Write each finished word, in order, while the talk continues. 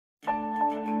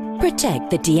Protect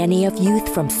the DNA of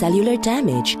youth from cellular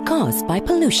damage caused by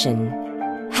pollution.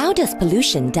 How does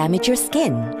pollution damage your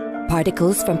skin?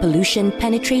 Particles from pollution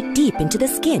penetrate deep into the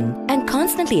skin and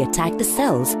constantly attack the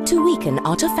cells to weaken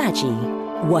autophagy.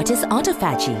 What is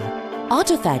autophagy?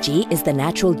 Autophagy is the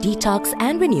natural detox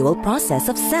and renewal process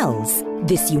of cells.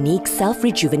 This unique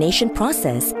self-rejuvenation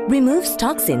process removes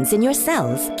toxins in your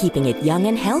cells, keeping it young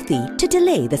and healthy to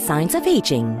delay the signs of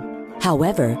aging.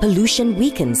 However, pollution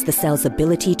weakens the cell's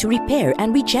ability to repair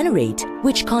and regenerate,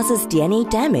 which causes DNA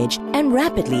damage and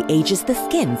rapidly ages the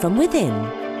skin from within.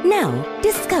 Now,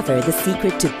 discover the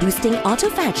secret to boosting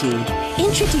autophagy.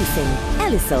 Introducing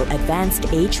Elisol Advanced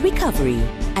Age Recovery,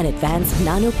 an advanced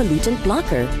nanopollutant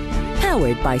blocker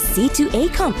powered by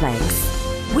C2A complex.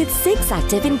 With 6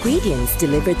 active ingredients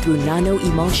delivered through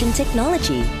nano-emulsion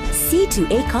technology,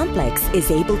 C2A complex is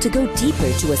able to go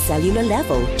deeper to a cellular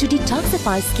level to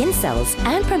detoxify skin cells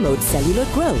and promote cellular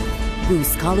growth,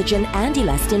 boost collagen and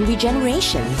elastin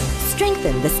regeneration,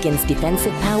 strengthen the skin's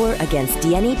defensive power against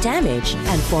DNA damage,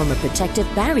 and form a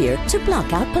protective barrier to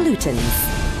block out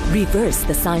pollutants. Reverse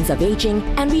the signs of aging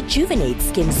and rejuvenate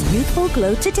skin's youthful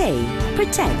glow today.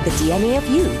 Protect the DNA of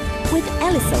youth with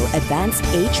Elisol Advanced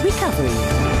Age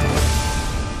Recovery.